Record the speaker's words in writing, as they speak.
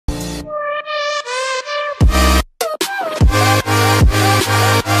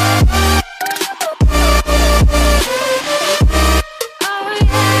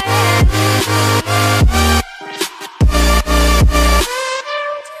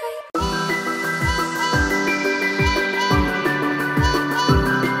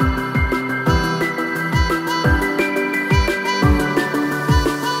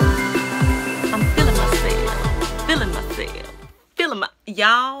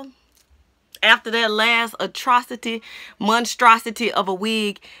after that last monstrosity of a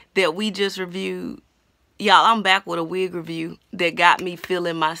wig that we just reviewed. Y'all, I'm back with a wig review that got me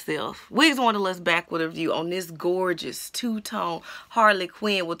feeling myself. Wigs Wanderlust back with a review on this gorgeous two-tone Harley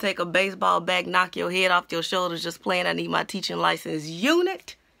Quinn. Will take a baseball bat, knock your head off your shoulders just playing I Need My Teaching License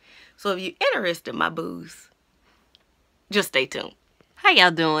unit. So if you're interested, my boos, just stay tuned. How y'all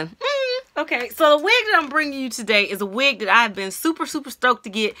doing? Okay, so the wig that I'm bringing you today is a wig that I've been super stoked to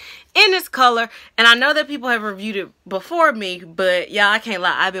get in this color. And I know that people have reviewed it before me, but y'all, I can't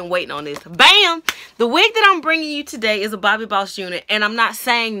lie, I've been waiting on this. Bam! The wig that I'm bringing you today is a Bobbi Boss unit. And I'm not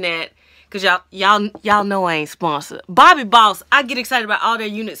saying that because y'all know I ain't sponsored. Bobbi Boss, I get excited about all their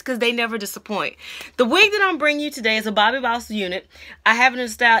units because they never disappoint. The wig that I'm bringing you today is a Bobbi Boss unit. I have it in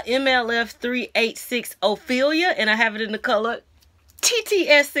the style MLF 386 Ophelia, and I have it in the color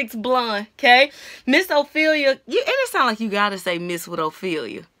TTS6 Blonde, okay? Miss Ophelia, and it sounds like you gotta say Miss with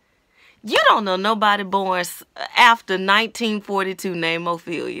Ophelia. You don't know nobody born after 1942 named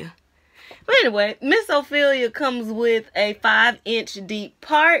Ophelia. But anyway, Miss Ophelia comes with a 5-inch deep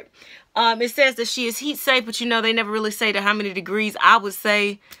part. It says that she is heat safe, but you know they never really say to how many degrees. I would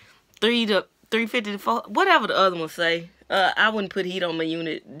say 350 to 4, whatever the other ones say. I wouldn't put heat on my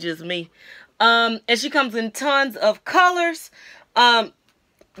unit, just me. And she comes in tons of colors.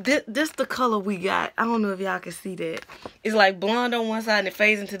 This the color we got. I don't know if y'all can see that. It's like blonde on one side and it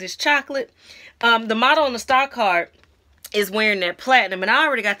fades into this chocolate. The model on the stock card is wearing that platinum, and I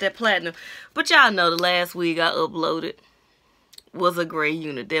already got that platinum. But y'all know the last wig I uploaded was a gray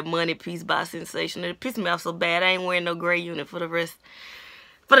unit. That Money Piece by Sensation. It pissed me off so bad I ain't wearing no gray unit for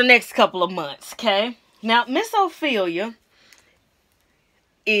the next couple of months, okay? Now, Miss Ophelia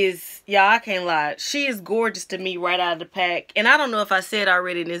is, y'all, I can't lie, she is gorgeous to me right out of the pack. And I don't know if I said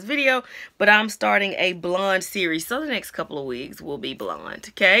already in this video, but I'm starting a blonde series, so the next couple of wigs will be blonde,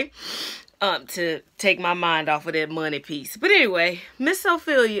 okay? To take my mind off of that Money Piece. But anyway, Miss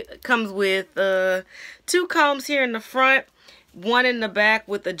Ophelia comes with 2 combs here in the front, 1 in the back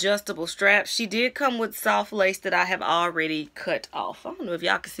with adjustable straps. She did come with soft lace that I have already cut off. I don't know if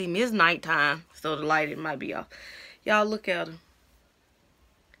y'all can see me. It's nighttime, so the lighting might be off. Y'all look at her.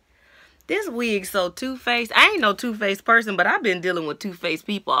 This wig so two-faced. I ain't no two-faced person, but I've been dealing with two-faced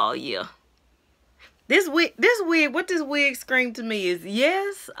people all year. This wig, what this wig screamed to me is,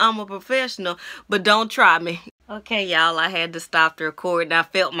 yes, I'm a professional, but don't try me. Okay, y'all, I had to stop the recording. I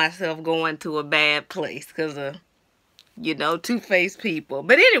felt myself going to a bad place because of, you know, two-faced people.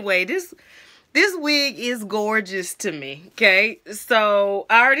 But anyway, this wig is gorgeous to me, okay? So,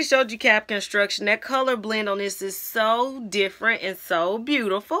 I already showed you cap construction. That color blend on this is so different and so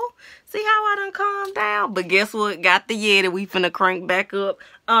beautiful. See how I done calmed down? But guess what? Got the Yeti. We finna crank back up.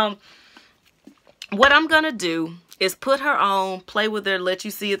 What I'm gonna do is put her on, play with her, let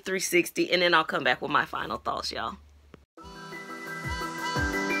you see a 360, and then I'll come back with my final thoughts, y'all.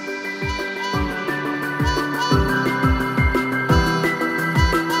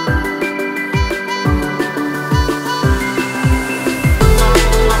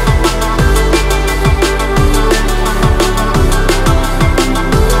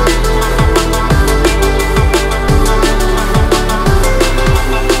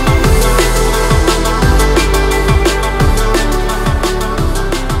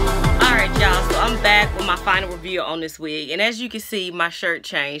 Final review on this wig, and as you can see, my shirt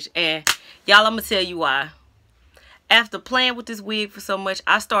changed, and y'all, I'm gonna tell you why. After playing with this wig for so much,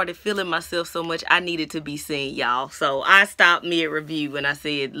 I started feeling myself so much I needed to be seen, y'all. So I stopped mid-review and I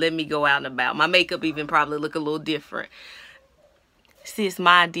said, let me go out and about. My makeup even probably look a little different. Sis,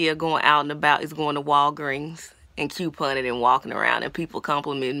 my idea of going out and about is going to Walgreens and couponing and walking around and people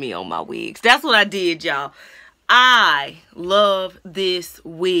complimenting me on my wigs. That's what I did, y'all. I love this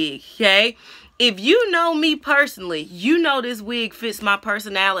wig, okay? If you know me personally, you know this wig fits my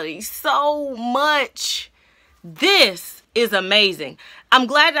personality so much. This is amazing. I'm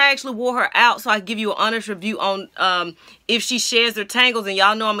glad that I actually wore her out so I can give you an honest review on if she sheds or tangles, and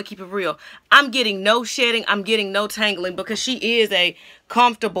y'all know I'm going to keep it real. I'm getting no shedding, I'm getting no tangling because she is a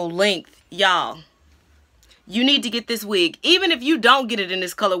comfortable length, y'all. You need to get this wig. Even if you don't get it in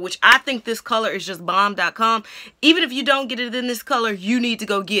this color, which I think this color is just bomb.com. Even if you don't get it in this color, you need to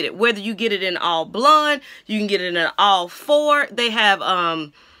go get it. Whether you get it in all blonde, you can get it in all 4. They have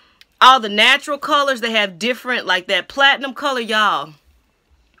all the natural colors. They have different, like that platinum color, y'all.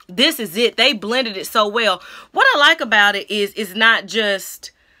 This is it. They blended it so well. What I like about it is it's not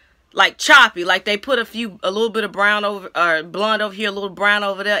just like choppy, like they put a little bit of brown over, or blonde over here, a little brown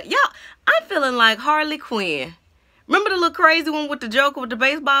over there. Y'all, I'm feeling like Harley Quinn. Remember the little crazy one with the Joker with the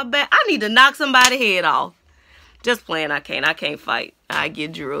baseball bat? I need to knock somebody's head off. Just playing, I can't fight. I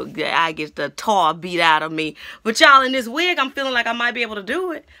get drugged. I get the tar beat out of me. But y'all, in this wig, I'm feeling like I might be able to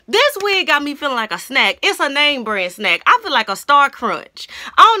do it. This wig got me feeling like a snack. It's a name brand snack. I feel like a Star Crunch.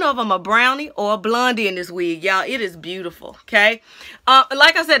 I don't know if I'm a brownie or a blondie in this wig, y'all. It is beautiful, okay?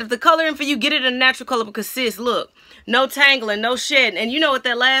 Like I said, if the coloring for you, get it in a natural color because sis, look, no tangling, no shedding. And you know what,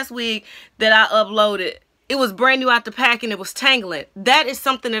 that last wig that I uploaded, it was brand new out the pack and it was tangling. That is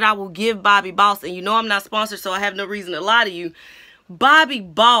something that I will give Bobbi Boss. And you know I'm not sponsored, so I have no reason to lie to you.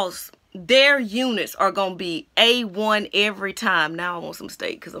 Bobbi Boss, their units are going to be A1 every time. Now I want some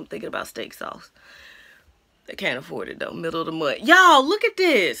steak because I'm thinking about steak sauce. They can't afford it though, middle of the month. Y'all, look at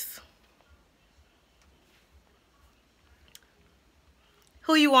this.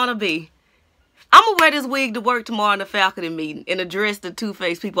 Who you want to be? I'm going to wear this wig to work tomorrow in the faculty meeting and address the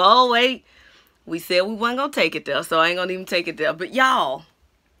two-faced people. Oh, wait. We said we wasn't going to take it there, so I ain't going to even take it there. But y'all,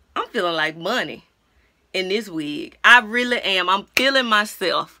 I'm feeling like money in this wig. I really am. I'm feeling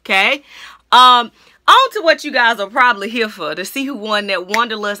myself, okay? On to what you guys are probably here for, to see who won that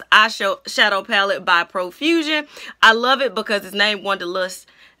Wanderlust eyeshadow palette by Profusion. I love it because it's named Wanderlust,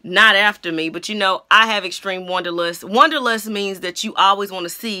 not after me, but you know, I have extreme Wanderlust. Wanderlust means that you always want to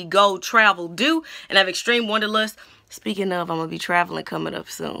see, go, travel, do, and I have extreme Wanderlust. Speaking of, I'm going to be traveling coming up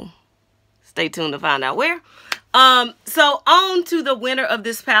soon. Stay tuned to find out where. So on to the winner of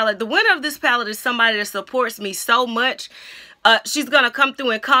this palette. The winner of this palette is somebody that supports me so much. She's going to come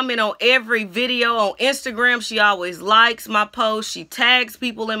through and comment on every video on Instagram. She always likes my posts. She tags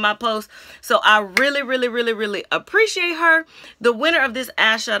people in my posts. So I really, really, really, really appreciate her. The winner of this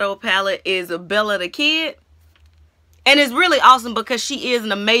eyeshadow palette is Bella the Kid. And it's really awesome because she is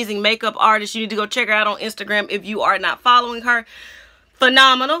an amazing makeup artist. You need to go check her out on Instagram if you are not following her.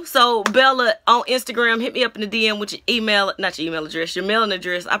 Phenomenal. So Bella on Instagram, hit me up in the DM with your email, not your email address, your mailing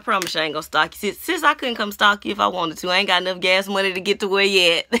address. I promise I ain't gonna stalk you. Sis, I couldn't come stalk you if I wanted to. I ain't got enough gas money to get to where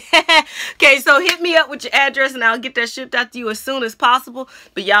you at. Okay, so hit me up with your address and I'll get that shipped out to you as soon as possible.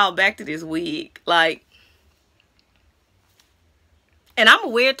 But y'all, back to this wig. Like, and I'm gonna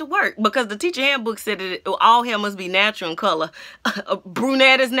wear it to work because the teacher handbook said that all hair must be natural in color.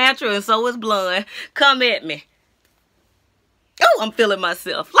 Brunette is natural and so is blonde. Come at me. Oh, I'm feeling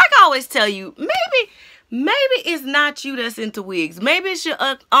myself. Like I always tell you, maybe it's not you that's into wigs. Maybe it's your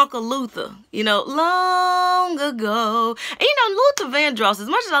Uncle Luther, you know, long ago. And you know, Luther Vandross, as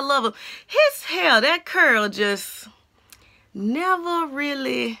much as I love him, his hair, that curl just never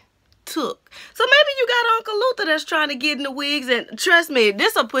really took. So maybe you got Uncle Luther that's trying to get in the wigs, and trust me,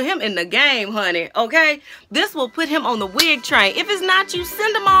 this will put him in the game, honey, okay? This will put him on the wig train. If it's not you,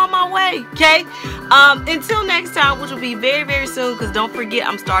 send him all my way, okay? Until next time, which will be very, very soon, because don't forget,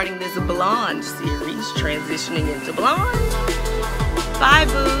 I'm starting this blonde series, transitioning into blonde. Bye,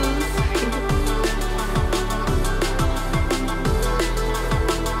 boo.